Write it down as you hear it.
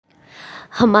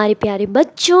हमारे प्यारे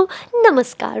बच्चों,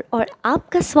 नमस्कार और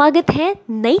आपका स्वागत है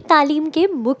नई तालीम के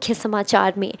मुख्य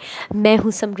समाचार में। मैं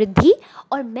हूं समृद्धि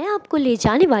और मैं आपको ले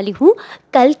जाने वाली हूं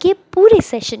कल के पूरे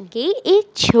सेशन के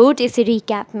एक छोटे से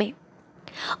रिकैप में।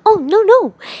 Oh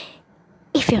no,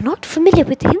 if you're not familiar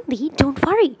with Hindi, don't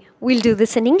worry, we'll do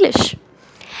this in English.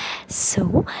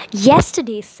 So,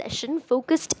 yesterday's session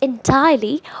focused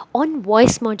entirely on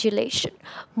voice modulation.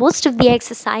 Most of the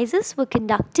exercises were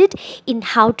conducted in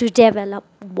how to develop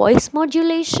voice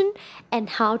modulation and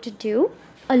how to do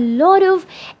a lot of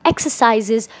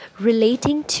exercises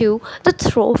relating to the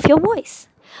throw of your voice.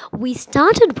 We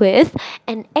started with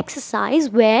an exercise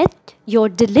where your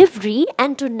delivery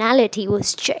and tonality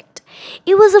was checked.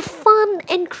 It was a fun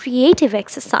and creative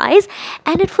exercise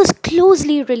and it was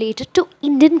closely related to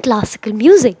Indian classical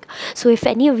music. So if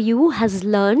any of you has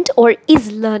learned or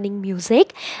is learning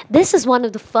music, this is one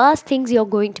of the first things you're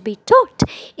going to be taught.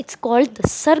 It's called the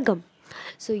sargam.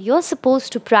 So you're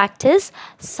supposed to practice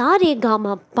sa re ga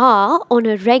ma pa on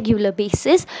a regular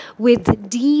basis with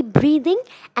deep breathing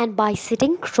and by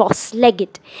sitting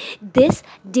cross-legged. This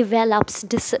develops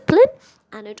discipline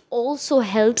and it also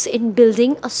helps in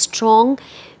building a strong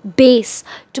base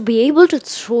to be able to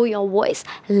throw your voice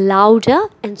louder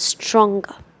and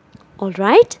stronger. All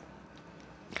right?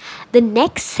 The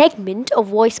next segment of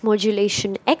voice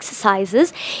modulation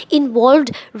exercises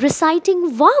involved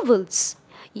reciting vowels.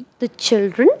 The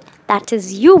children, that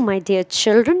is you, my dear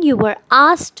children, you were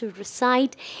asked to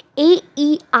recite A,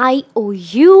 E, I, O,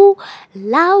 U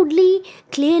loudly,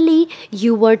 clearly.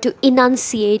 You were to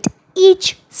enunciate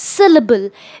each syllable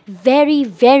very,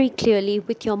 very clearly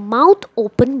with your mouth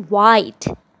open wide.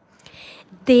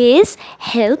 This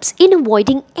helps in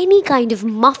avoiding any kind of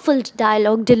muffled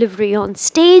dialogue delivery on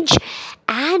stage,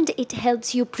 and it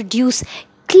helps you produce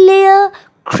clear,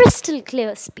 crystal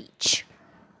clear speech.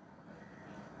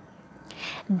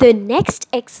 The next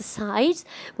exercise,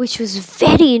 which was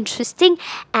very interesting,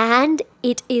 and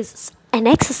it is an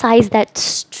exercise that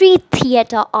street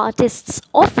theatre artists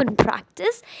often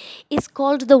practice, is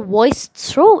called the voice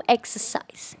throw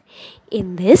exercise.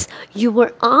 In this, you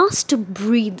were asked to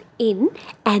breathe in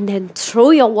and then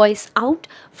throw your voice out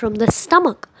from the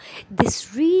stomach.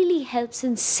 This really helps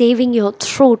in saving your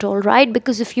throat, all right?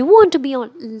 Because if you want to be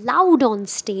loud on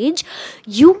stage,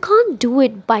 you can't do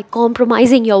it by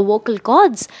compromising your vocal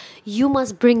cords. You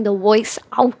must bring the voice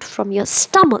out from your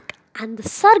stomach, and the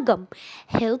sargam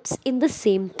helps in the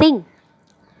same thing.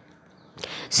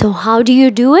 So how do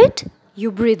you do it?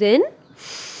 You breathe in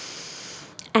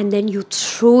and then you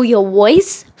throw your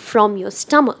voice from your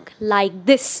stomach like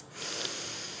this.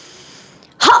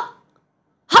 Ha!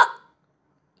 Ha!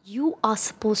 You are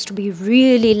supposed to be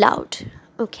really loud,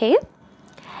 okay?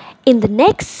 In the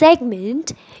next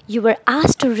segment, you were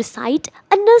asked to recite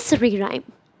a nursery rhyme.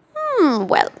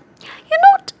 Well, you're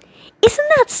not. Isn't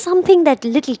that something that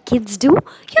little kids do?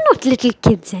 You're not little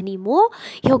kids anymore.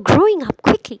 You're growing up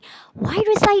quickly. Why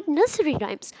recite nursery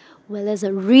rhymes? Well, there's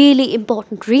a really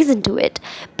important reason to it.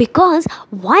 Because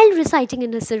while reciting a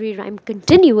nursery rhyme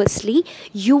continuously,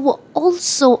 you were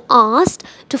also asked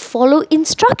to follow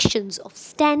instructions of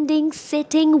standing,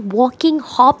 sitting, walking,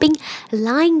 hopping,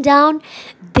 lying down.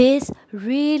 This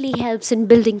really helps in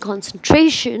building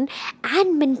concentration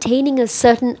and maintaining a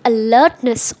certain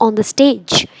alertness on the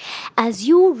stage. As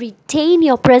you retain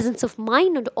your presence of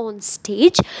mind on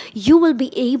stage, you will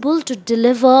be able to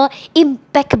deliver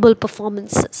impeccable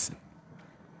performances.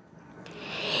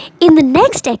 In the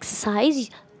next exercise,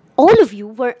 all of you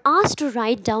were asked to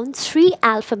write down 3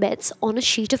 alphabets on a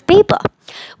sheet of paper.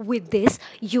 With this,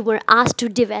 you were asked to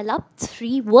develop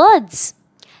 3 words.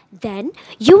 Then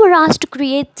you were asked to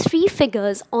create 3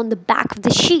 figures on the back of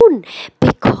the sheet,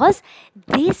 because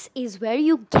this is where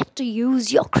you get to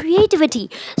use your creativity.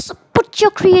 So put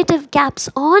your creative caps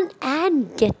on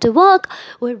and get to work.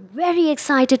 We're very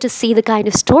excited to see the kind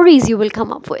of stories you will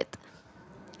come up with.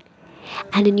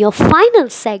 And in your final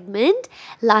segment,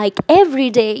 like every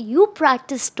day, you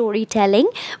practice storytelling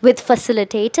with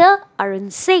facilitator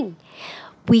Arun Singh.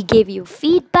 We gave you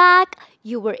feedback,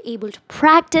 you were able to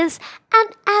practice, and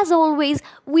as always,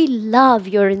 we love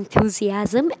your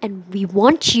enthusiasm and we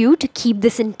want you to keep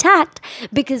this intact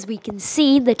because we can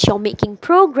see that you're making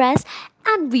progress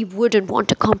and we wouldn't want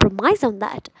to compromise on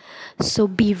that. So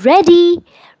be ready,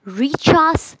 reach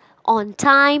us on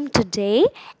time today,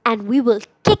 and we will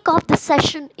kick off the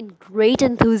session in great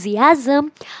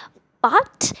enthusiasm.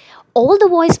 But all the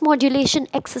voice modulation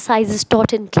exercises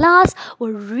taught in class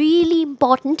were really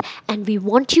important, and we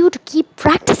want you to keep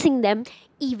practicing them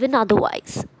even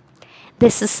otherwise.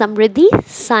 This is Samriddhi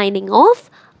signing off.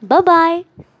 Bye bye.